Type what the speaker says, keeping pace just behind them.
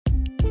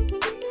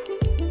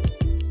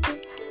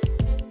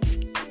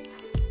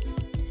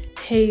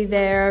Hey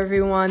there,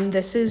 everyone.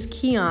 This is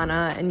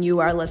Kiana, and you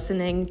are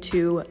listening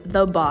to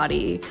The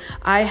Body.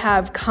 I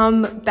have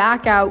come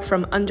back out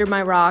from under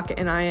my rock,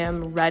 and I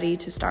am ready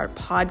to start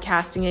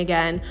podcasting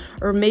again.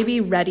 Or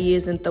maybe ready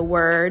isn't the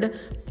word,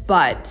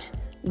 but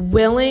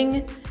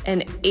willing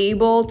and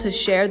able to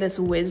share this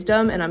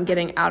wisdom, and I'm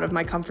getting out of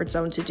my comfort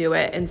zone to do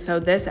it. And so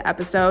this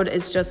episode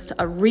is just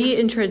a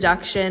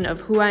reintroduction of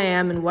who I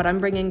am and what I'm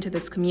bringing to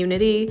this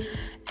community,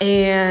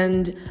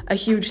 and a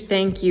huge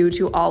thank you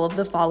to all of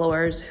the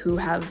followers who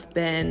have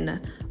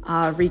been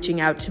reaching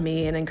out to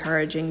me and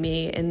encouraging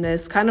me in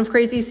this kind of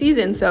crazy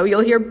season. So you'll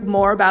hear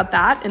more about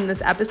that in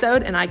this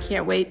episode, and I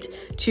can't wait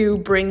to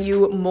bring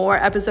you more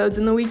episodes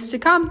in the weeks to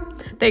come.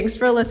 Thanks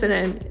for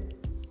listening.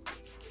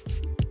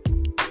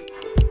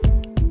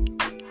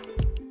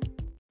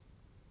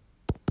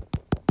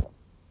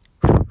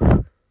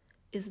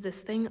 Is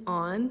this thing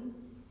on?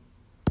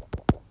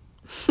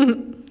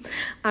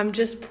 I'm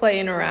just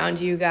playing around,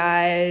 you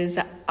guys.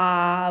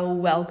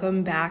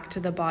 Welcome back to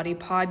the Body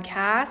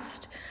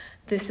Podcast.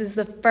 This is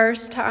the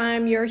first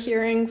time you're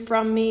hearing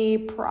from me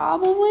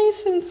probably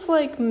since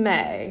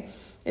May.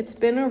 It's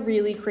been a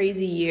really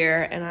crazy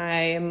year, and I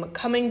am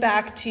coming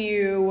back to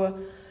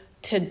you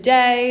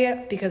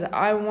today because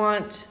I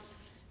want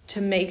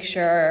to make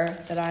sure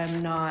that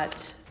I'm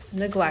not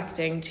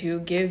neglecting to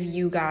give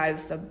you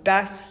guys the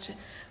best,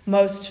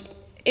 most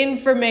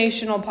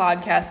informational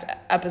podcast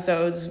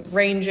episodes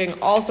ranging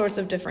all sorts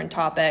of different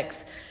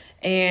topics.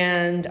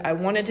 And I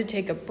wanted to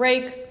take a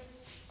break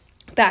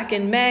back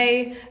in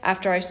May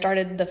after I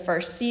started the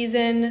first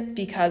season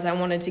because I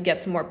wanted to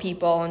get some more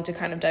people and to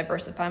kind of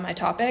diversify my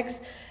topics.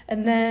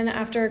 And then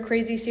after a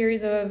crazy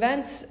series of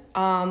events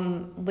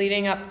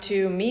leading up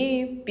to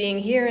me being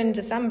here in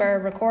December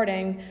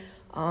recording,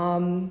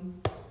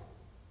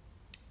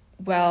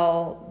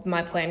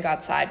 my plan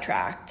got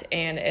sidetracked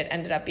and it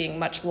ended up being a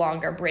much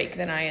longer break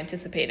than I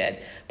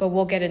anticipated, but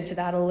we'll get into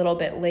that a little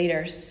bit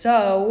later.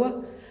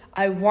 So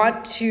I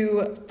want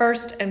to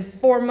first and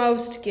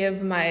foremost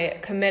give my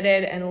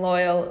committed and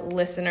loyal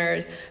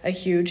listeners a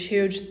huge,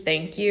 huge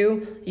thank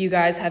you. You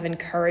guys have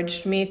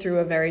encouraged me through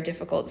a very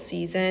difficult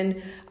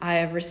season. I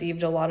have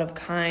received a lot of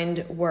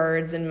kind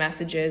words and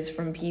messages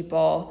from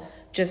people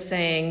just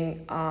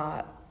saying,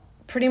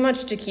 pretty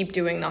much to keep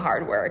doing the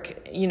hard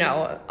work,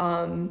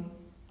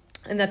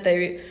 and that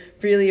they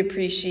really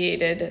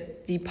appreciated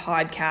the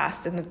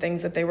podcast and the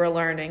things that they were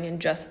learning, and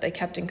just they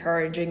kept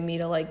encouraging me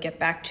to get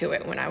back to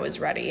it when I was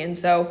ready. And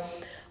so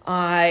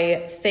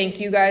I thank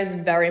you guys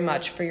very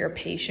much for your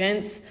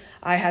patience.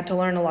 I had to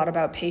learn a lot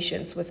about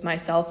patience with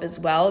myself as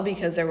well,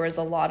 because there was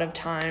a lot of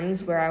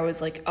times where I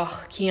was like,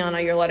 oh,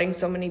 Kiana, you're letting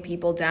so many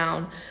people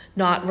down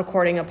not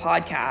recording a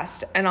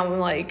podcast. And I'm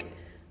like,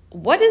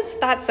 what does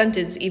that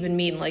sentence even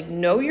mean?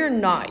 No, you're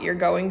not. You're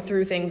going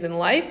through things in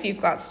life. You've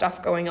got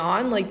stuff going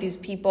on. These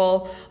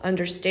people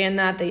understand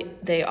that.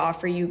 They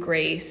offer you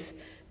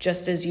grace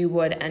just as you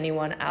would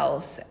anyone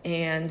else.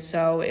 And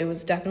so it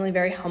was definitely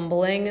very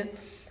humbling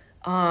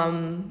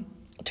to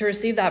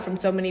receive that from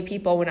so many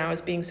people when I was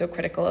being so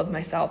critical of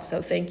myself.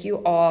 So thank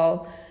you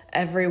all,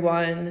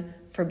 everyone,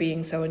 for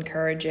being so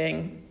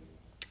encouraging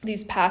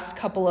these past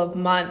couple of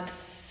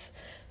months.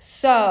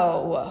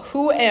 So,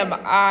 who am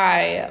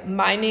I?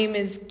 My name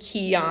is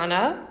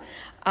Kiana.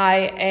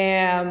 I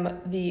am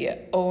the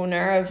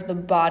owner of The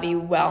Body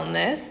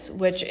Wellness,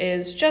 which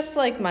is just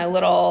my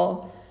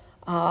little,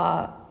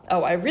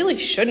 I really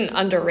shouldn't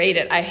underrate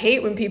it. I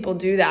hate when people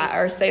do that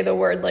or say the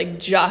word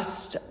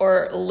just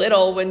or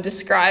little when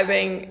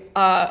describing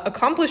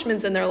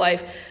accomplishments in their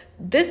life.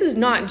 This is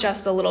not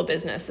just a little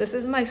business. This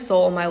is my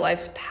soul. My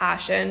life's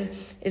passion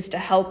is to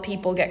help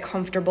people get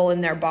comfortable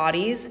in their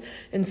bodies.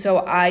 And so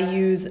I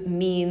use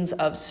means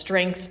of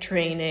strength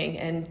training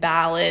and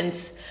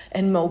balance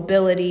and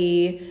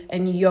mobility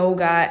and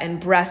yoga and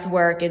breath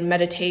work and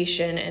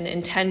meditation and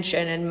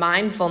intention and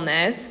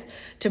mindfulness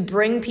to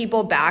bring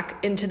people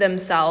back into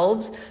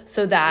themselves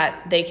so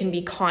that they can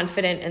be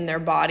confident in their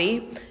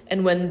body.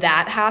 And when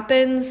that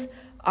happens,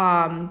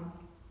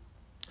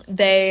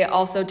 they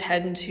also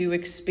tend to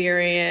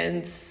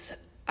experience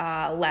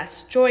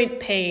less joint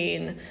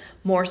pain,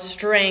 more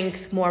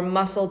strength, more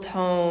muscle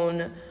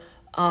tone,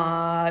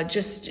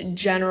 just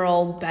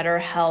general better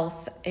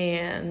health,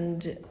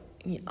 and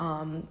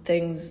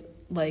things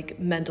like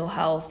mental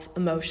health,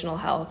 emotional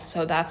health.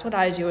 So that's what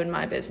I do in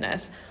my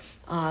business.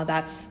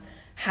 That's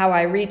how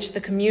I reach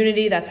the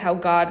community. That's how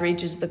God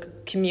reaches the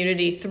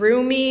community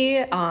through me.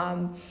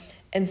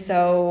 And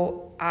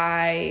so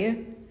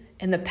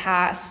in the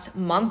past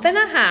month and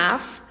a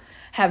half,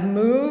 have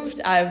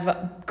moved.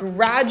 I've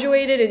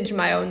graduated into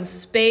my own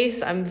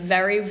space. I'm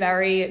very,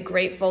 very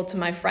grateful to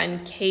my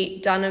friend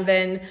Kate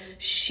Donovan.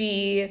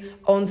 She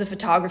owns a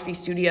photography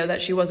studio that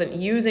she wasn't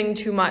using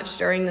too much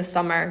during the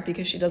summer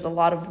because she does a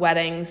lot of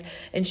weddings,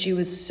 and she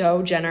was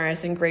so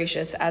generous and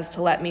gracious as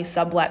to let me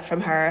sublet from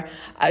her.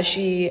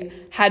 She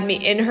had me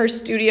in her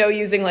studio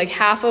using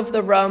half of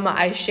the room.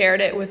 I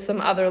shared it with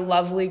some other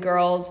lovely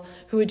girls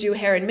who would do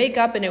hair and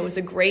makeup, and it was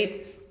a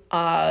great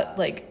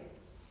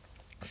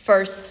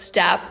first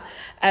step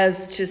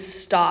as to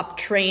stop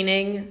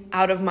training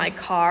out of my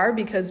car,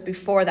 because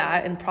before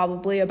that, and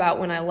probably about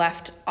when I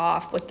left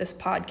off with this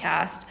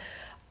podcast,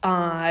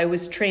 I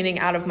was training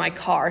out of my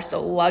car,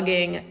 so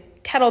lugging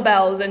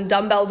kettlebells and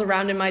dumbbells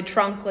around in my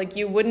trunk. Like,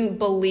 you wouldn't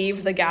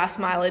believe the gas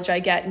mileage I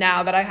get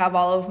now that I have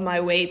all of my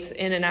weights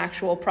in an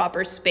actual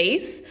proper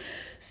space.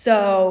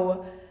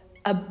 So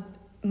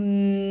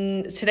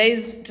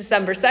today's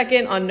December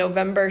 2nd. On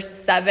November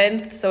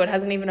 7th, so it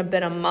hasn't even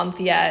been a month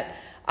yet,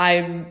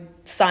 I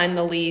signed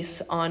the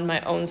lease on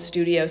my own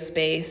studio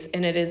space,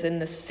 and it is in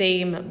the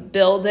same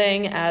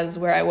building as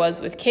where I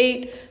was with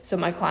Kate, so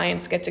my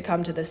clients get to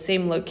come to the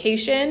same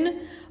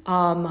location.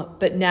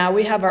 But now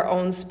we have our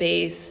own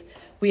space.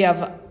 We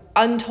have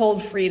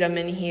untold freedom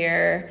in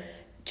here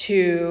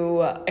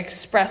to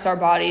express our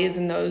bodies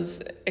and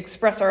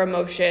express our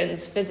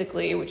emotions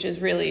physically, which is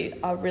really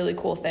a really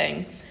cool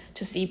thing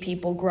to see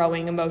people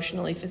growing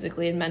emotionally,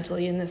 physically, and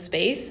mentally in this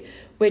space,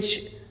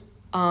 which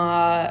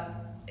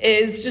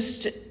is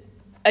just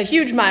a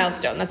huge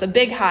milestone. That's a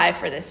big high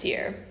for this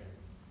year.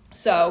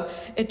 So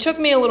it took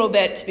me a little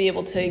bit to be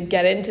able to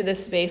get into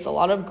this space, a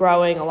lot of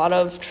growing, a lot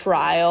of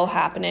trial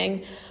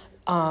happening,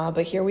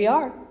 but here we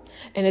are.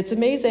 And it's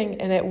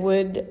amazing, and it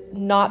would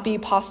not be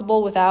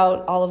possible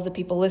without all of the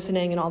people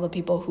listening and all the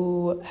people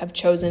who have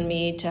chosen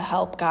me to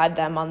help guide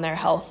them on their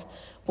health,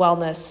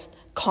 wellness,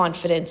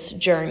 confidence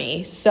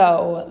journey.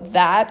 So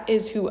that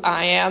is who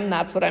I am.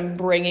 That's what I'm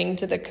bringing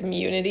to the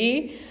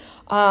community.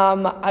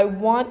 I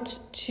want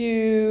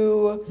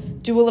to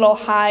do a little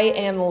high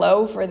and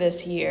low for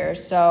this year.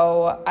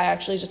 So I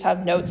actually just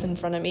have notes in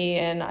front of me,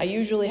 and I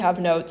usually have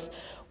notes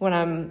when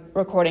I'm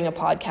recording a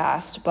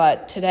podcast,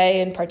 but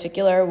today in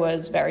particular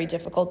was very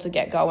difficult to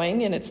get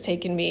going, and it's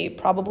taken me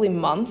probably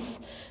months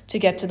to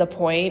get to the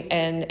point,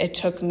 and it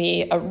took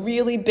me a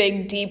really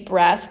big deep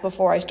breath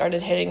before I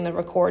started hitting the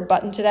record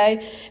button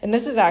today. And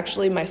this is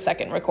actually my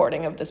second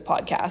recording of this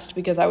podcast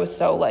because I was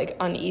so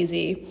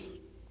uneasy,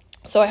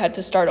 so I had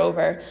to start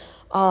over.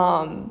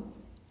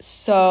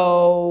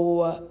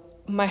 So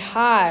my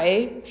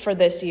high for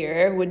this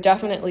year would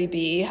definitely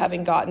be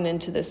having gotten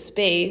into this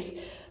space.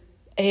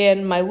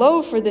 And my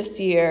low for this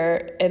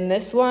year, and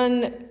this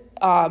one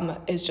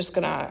is just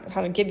going to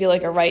kind of give you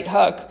a right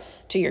hook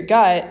to your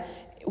gut,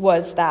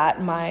 was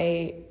that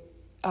my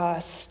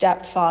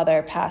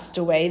stepfather passed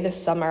away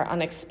this summer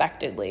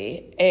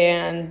unexpectedly.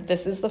 And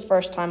this is the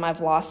first time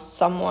I've lost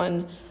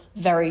someone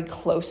very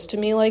close to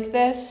me like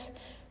this.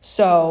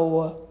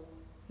 So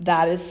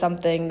that is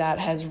something that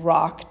has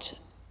rocked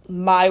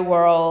my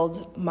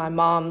world, my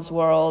mom's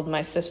world,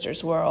 my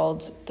sister's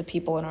world, the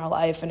people in our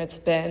life, and it's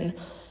been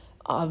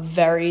a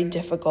very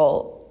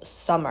difficult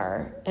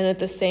summer. And at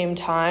the same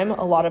time,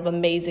 a lot of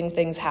amazing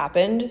things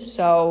happened.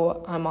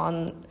 So I'm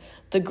on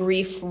the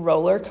grief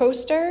roller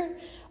coaster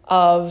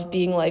of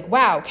being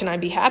wow, can I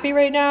be happy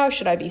right now?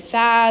 Should I be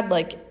sad?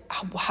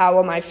 How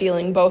am I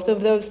feeling both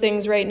of those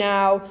things right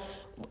now?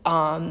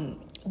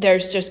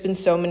 There's just been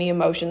so many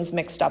emotions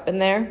mixed up in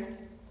there.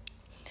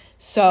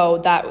 So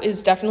that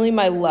is definitely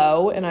my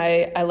low, and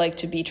I like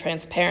to be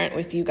transparent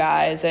with you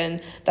guys. And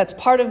that's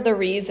part of the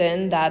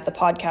reason that the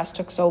podcast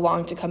took so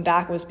long to come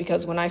back, was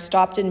because when I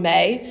stopped in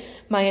May,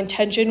 my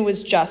intention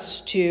was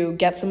just to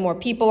get some more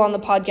people on the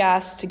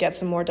podcast, to get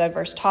some more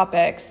diverse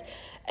topics,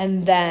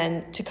 and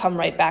then to come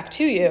right back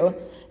to you.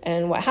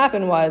 And what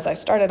happened was I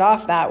started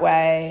off that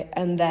way,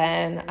 and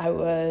then I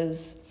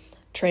was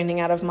training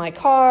out of my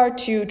car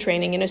to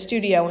training in a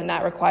studio, and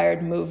that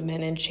required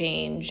movement and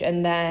change.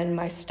 And then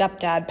my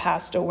stepdad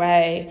passed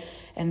away,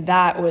 and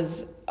that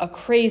was a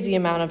crazy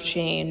amount of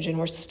change, and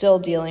we're still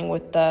dealing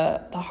with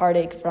the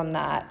heartache from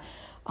that.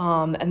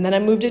 And then I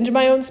moved into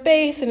my own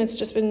space, and it's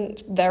just been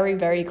very,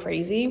 very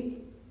crazy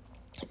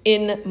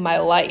in my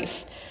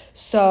life.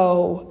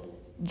 So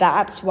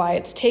that's why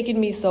it's taken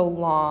me so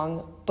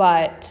long.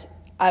 But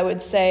I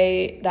would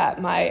say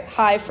that my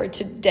high for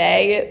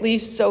today, at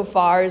least so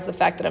far, is the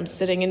fact that I'm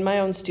sitting in my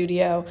own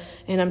studio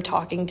and I'm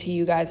talking to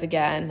you guys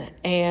again.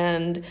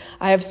 And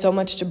I have so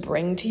much to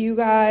bring to you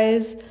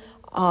guys.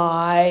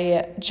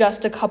 I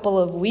just a couple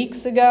of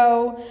weeks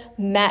ago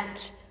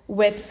met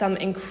with some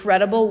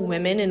incredible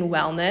women in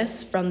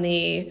wellness from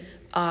the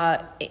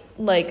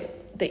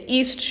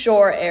East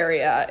Shore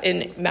area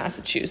in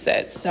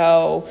Massachusetts.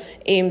 So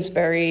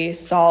Amesbury,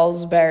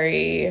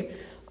 Salisbury,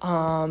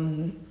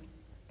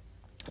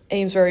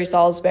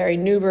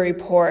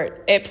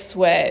 Newburyport,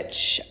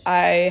 Ipswich.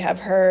 I have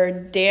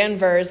heard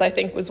Danvers, I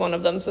think, was one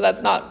of them. So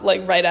that's not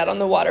right out on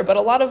the water, but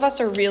a lot of us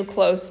are real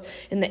close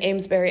in the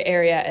Amesbury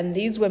area. And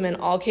these women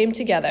all came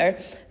together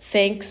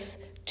thanks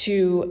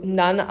to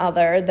none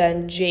other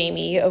than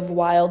Jamie of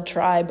Wild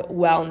Tribe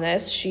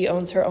Wellness. She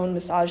owns her own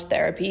massage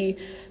therapy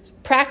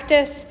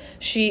practice.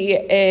 She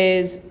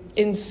is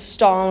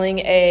installing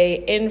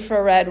a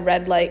infrared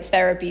red light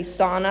therapy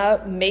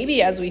sauna,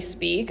 maybe as we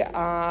speak.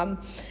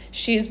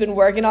 She's been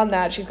working on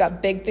that. She's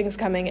got big things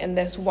coming, and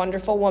this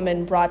wonderful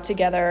woman brought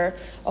together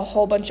a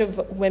whole bunch of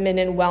women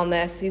in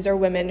wellness. These are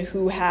women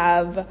who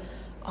have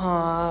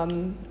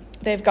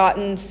they've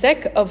gotten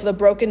sick of the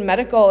broken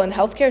medical and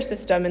healthcare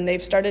system, and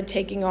they've started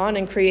taking on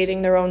and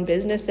creating their own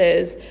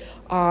businesses.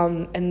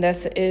 And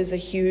this is a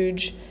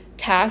huge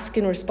task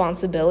and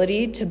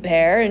responsibility to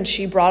bear. And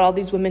she brought all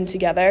these women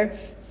together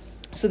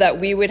so that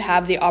we would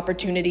have the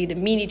opportunity to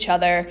meet each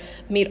other,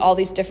 meet all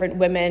these different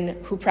women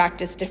who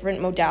practice different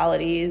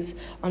modalities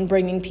on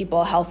bringing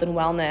people health and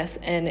wellness,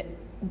 and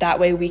that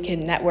way we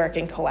can network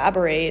and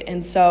collaborate.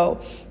 And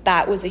so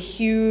that was a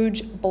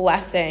huge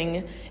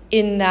blessing,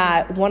 in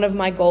that one of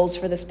my goals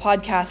for this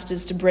podcast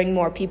is to bring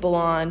more people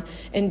on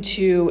and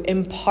to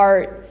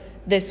impart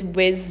this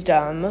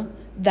wisdom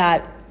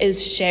that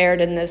is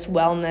shared in this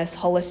wellness,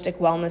 holistic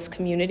wellness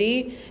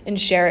community, and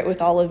share it with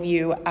all of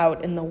you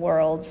out in the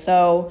world.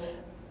 So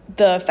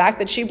the fact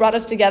that she brought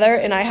us together,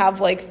 and I have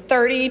like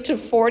 30 to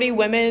 40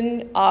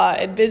 women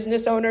and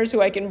business owners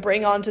who I can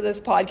bring onto this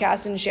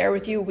podcast and share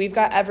with you. We've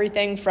got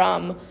everything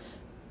from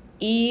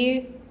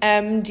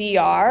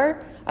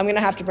EMDR. I'm going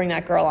to have to bring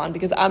that girl on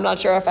because I'm not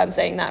sure if I'm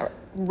saying that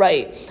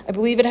right. I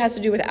believe it has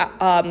to do with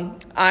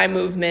eye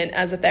movement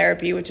as a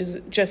therapy, which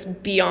is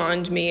just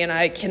beyond me, and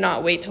I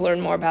cannot wait to learn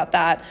more about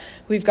that.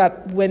 We've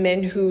got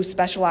women who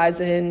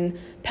specialize in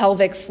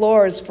pelvic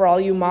floors for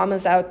all you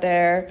mamas out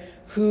there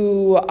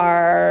who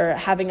are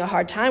having a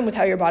hard time with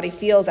how your body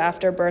feels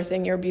after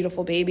birthing your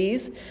beautiful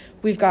babies.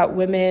 We've got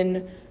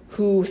women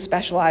who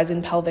specialize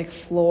in pelvic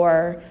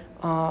floor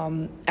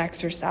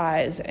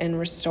exercise and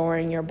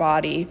restoring your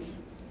body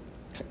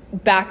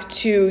back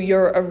to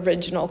your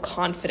original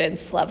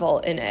confidence level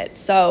in it.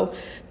 So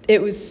it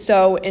was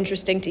so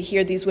interesting to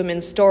hear these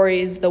women's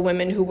stories, the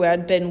women who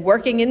had been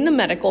working in the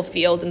medical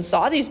field and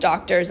saw these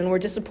doctors and were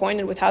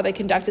disappointed with how they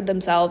conducted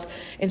themselves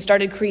and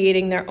started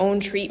creating their own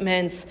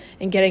treatments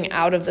and getting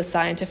out of the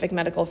scientific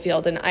medical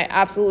field. And I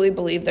absolutely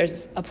believe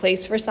there's a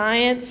place for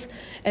science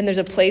and there's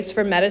a place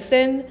for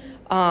medicine.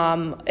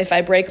 If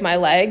I break my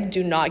leg,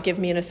 do not give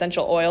me an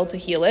essential oil to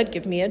heal it.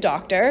 Give me a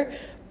doctor.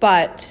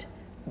 But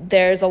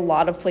there's a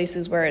lot of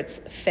places where it's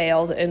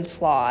failed and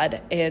flawed.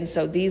 And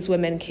so these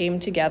women came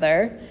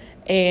together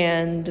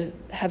and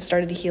have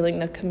started healing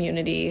the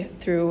community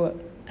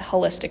through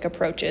holistic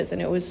approaches.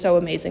 And it was so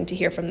amazing to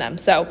hear from them.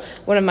 So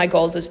one of my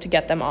goals is to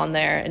get them on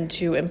there and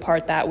to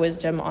impart that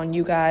wisdom on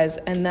you guys.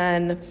 And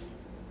then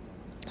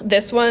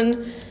this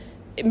one,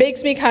 it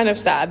makes me kind of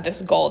sad,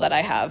 this goal that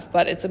I have,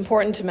 but it's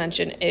important to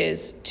mention,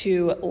 is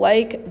to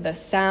like the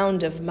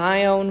sound of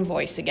my own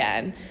voice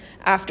again.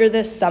 After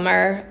this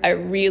summer, I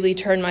really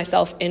turned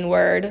myself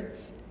inward,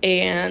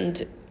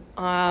 and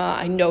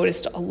I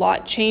noticed a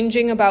lot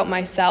changing about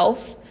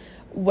myself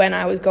when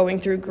I was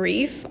going through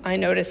grief. I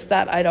noticed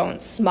that I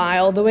don't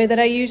smile the way that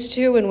I used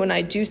to, and when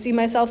I do see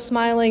myself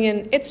smiling,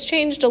 and it's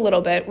changed a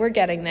little bit, we're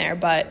getting there,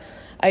 but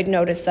I'd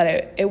noticed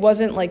that it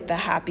wasn't like the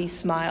happy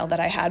smile that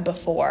I had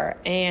before,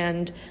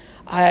 and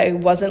I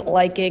wasn't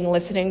liking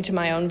listening to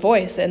my own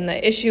voice. And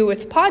the issue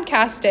with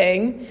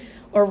podcasting,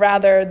 or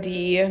rather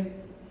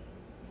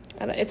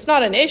it's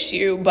not an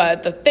issue,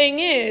 but the thing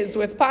is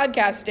with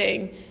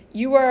podcasting,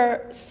 you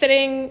are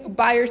sitting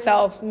by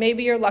yourself.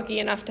 Maybe you're lucky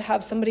enough to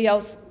have somebody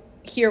else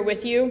here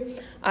with you.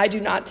 I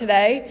do not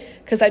today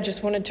because I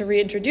just wanted to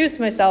reintroduce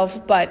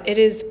myself, but it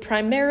is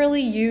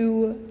primarily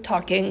you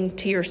talking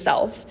to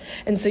yourself.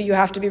 And so you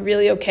have to be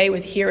really okay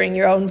with hearing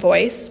your own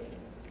voice.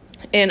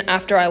 And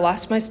after I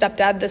lost my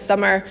stepdad this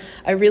summer,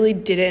 I really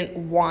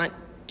didn't want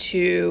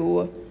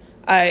to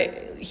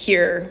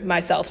hear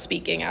myself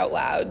speaking out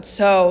loud.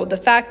 So the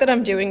fact that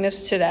I'm doing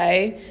this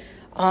today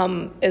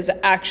is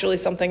actually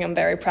something I'm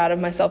very proud of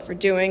myself for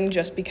doing,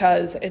 just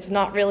because it's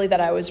not really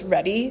that I was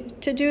ready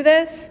to do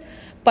this,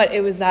 but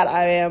it was that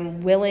I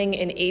am willing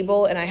and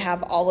able, and I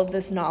have all of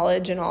this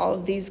knowledge and all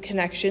of these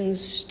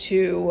connections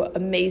to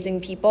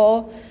amazing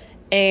people.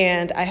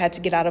 And I had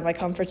to get out of my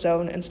comfort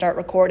zone and start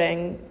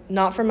recording,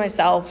 not for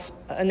myself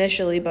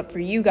initially, but for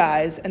you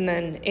guys. And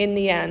then in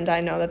the end, I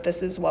know that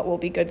this is what will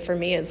be good for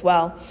me as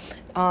well,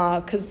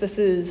 because this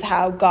is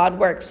how God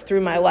works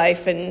through my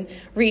life and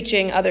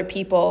reaching other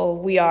people.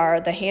 We are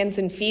the hands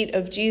and feet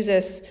of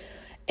Jesus.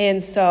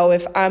 And so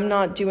if I'm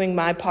not doing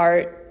my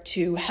part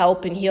to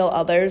help and heal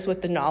others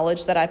with the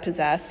knowledge that I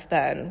possess,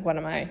 then what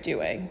am I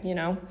doing,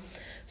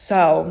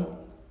 So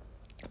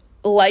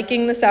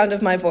liking the sound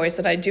of my voice,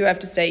 and I do have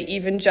to say,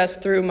 even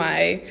just through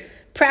my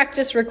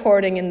practice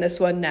recording in this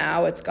one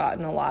now, it's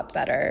gotten a lot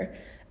better.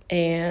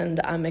 And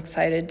I'm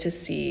excited to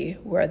see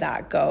where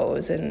that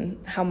goes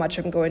and how much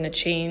I'm going to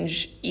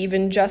change,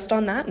 even just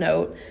on that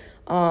note.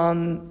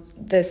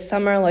 This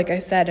summer, like I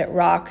said, it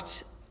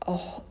rocked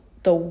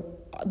the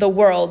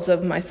worlds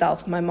of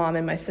myself, my mom,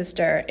 and my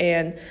sister.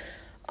 And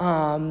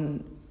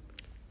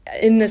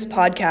in this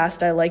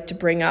podcast, I like to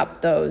bring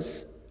up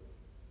those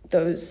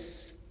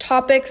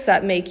topics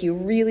that make you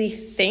really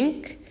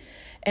think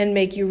and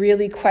make you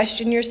really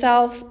question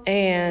yourself.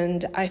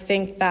 And I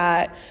think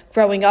that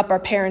growing up, our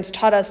parents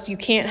taught us you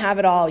can't have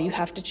it all. You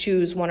have to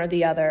choose one or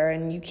the other,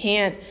 and you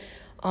can't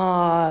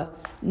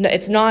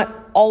It's not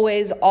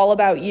always all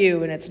about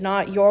you, and it's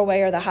not your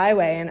way or the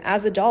highway. And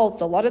as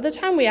adults, a lot of the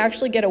time we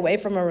actually get away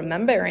from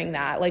remembering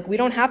that. Like, we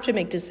don't have to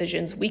make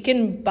decisions. We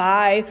can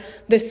buy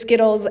the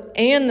Skittles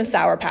and the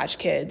Sour Patch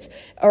Kids,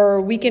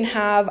 or we can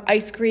have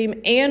ice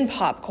cream and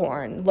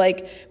popcorn.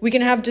 Like, we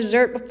can have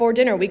dessert before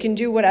dinner. We can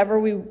do whatever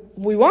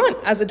we want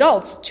as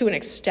adults to an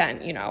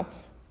extent,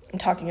 I'm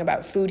talking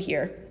about food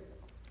here.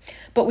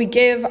 But we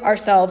give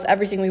ourselves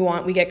everything we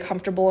want. We get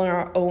comfortable in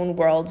our own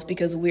worlds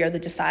because we are the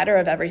decider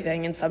of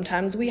everything. And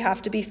sometimes we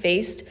have to be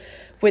faced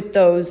with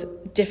those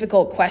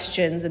difficult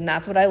questions. And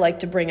that's what I like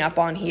to bring up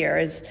on here,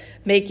 is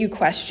make you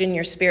question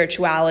your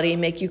spirituality,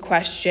 make you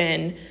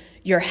question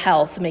your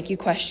health, make you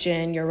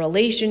question your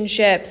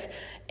relationships,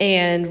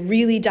 and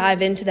really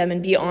dive into them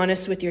and be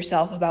honest with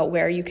yourself about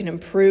where you can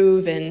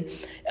improve and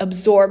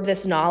absorb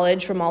this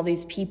knowledge from all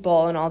these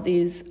people and all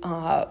these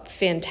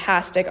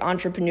fantastic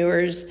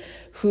entrepreneurs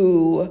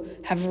who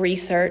have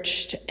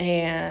researched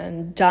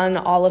and done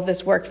all of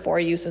this work for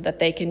you so that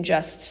they can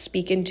just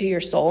speak into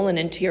your soul and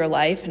into your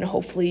life, and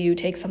hopefully you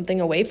take something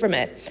away from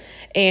it.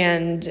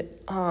 And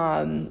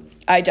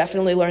I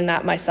definitely learned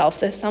that myself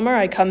this summer.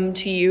 I come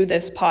to you,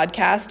 this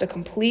podcast, a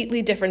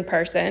completely different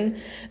person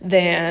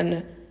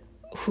than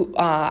who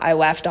I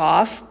left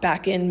off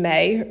back in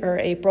May or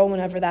April,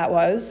 whenever that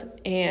was.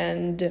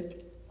 And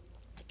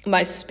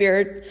my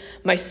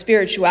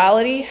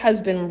spirituality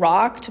has been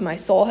rocked. My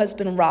soul has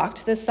been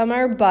rocked this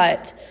summer,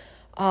 but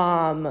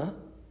for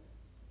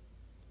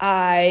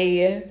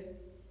a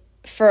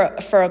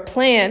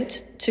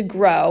plant to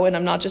grow, and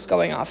I'm not just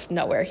going off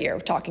nowhere here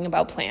talking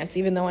about plants,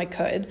 even though I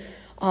could,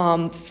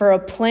 for a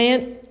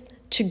plant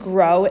to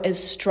grow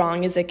as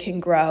strong as it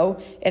can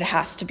grow, it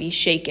has to be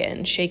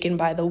shaken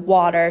by the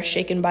water,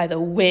 shaken by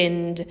the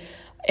wind.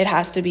 It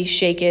has to be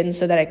shaken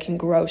so that it can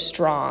grow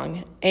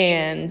strong.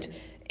 And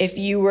if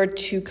you were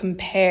to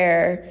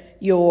compare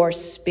your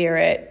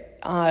spirit,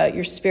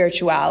 your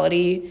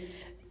spirituality,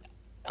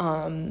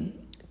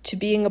 to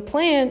being a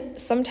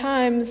plant,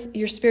 sometimes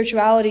your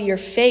spirituality, your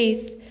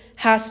faith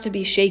has to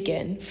be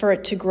shaken for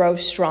it to grow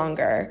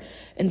stronger.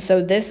 And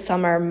so this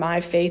summer, my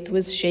faith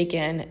was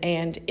shaken,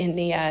 and in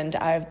the end,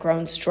 I've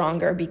grown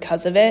stronger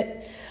because of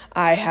it.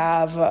 I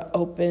have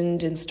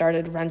opened and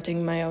started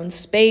renting my own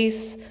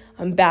space.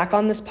 I'm back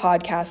on this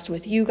podcast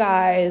with you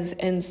guys.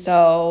 And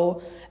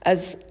so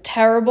as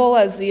terrible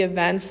as the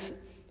events,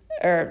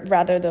 or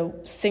rather the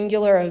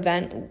singular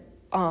event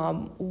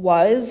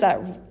was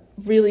that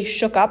really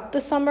shook up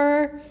the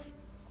summer,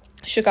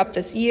 shook up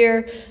this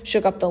year,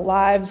 shook up the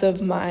lives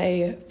of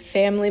my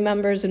family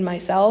members and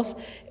myself,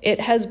 it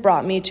has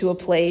brought me to a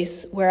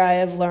place where I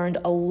have learned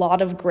a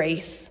lot of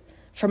grace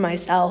for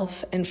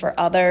myself and for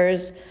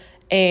others.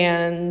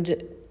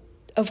 And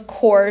of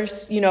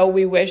course,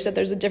 we wish that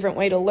there's a different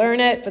way to learn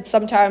it, but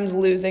sometimes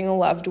losing a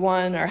loved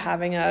one or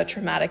having a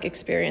traumatic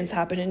experience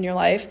happen in your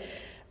life,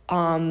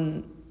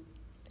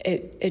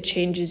 it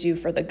changes you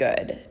for the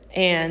good.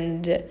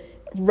 And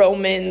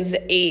Romans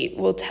 8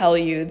 will tell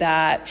you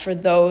that for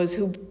those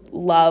who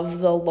love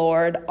the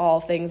Lord, all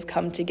things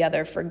come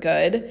together for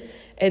good.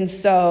 And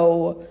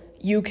so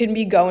you can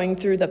be going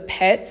through the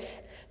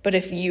pits, but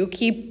if you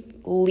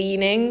keep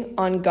leaning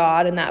on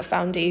God and that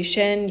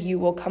foundation, you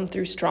will come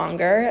through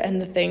stronger, and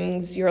the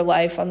things, your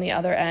life on the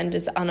other end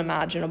is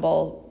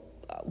unimaginable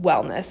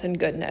wellness and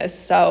goodness.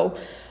 So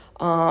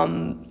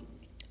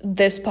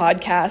this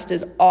podcast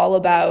is all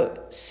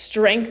about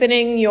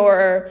strengthening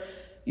your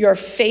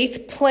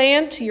faith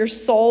plant, your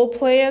soul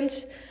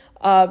plant,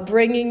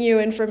 bringing you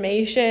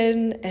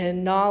information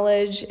and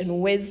knowledge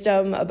and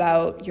wisdom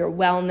about your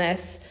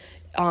wellness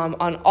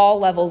on all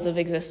levels of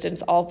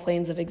existence, all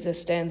planes of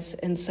existence.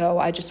 And so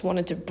I just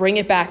wanted to bring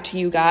it back to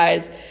you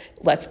guys.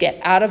 Let's get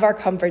out of our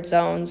comfort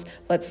zones.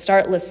 Let's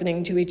start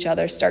listening to each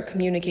other, start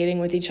communicating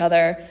with each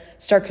other,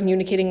 start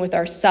communicating with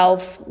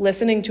ourselves,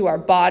 listening to our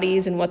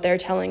bodies and what they're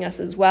telling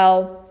us as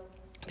well,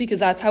 because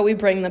that's how we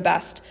bring the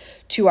best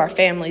to our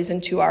families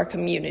and to our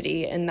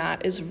community. And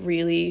that is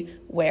really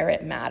where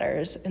it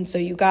matters. And so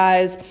you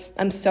guys,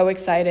 I'm so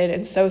excited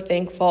and so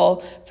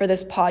thankful for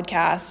this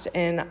podcast.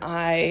 And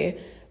I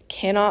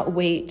cannot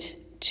wait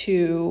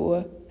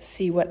to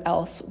see what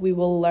else we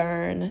will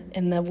learn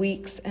in the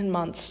weeks and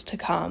months to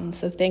come.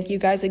 So thank you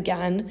guys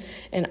again.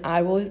 And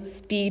I will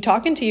be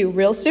talking to you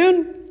real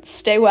soon.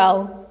 Stay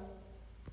well.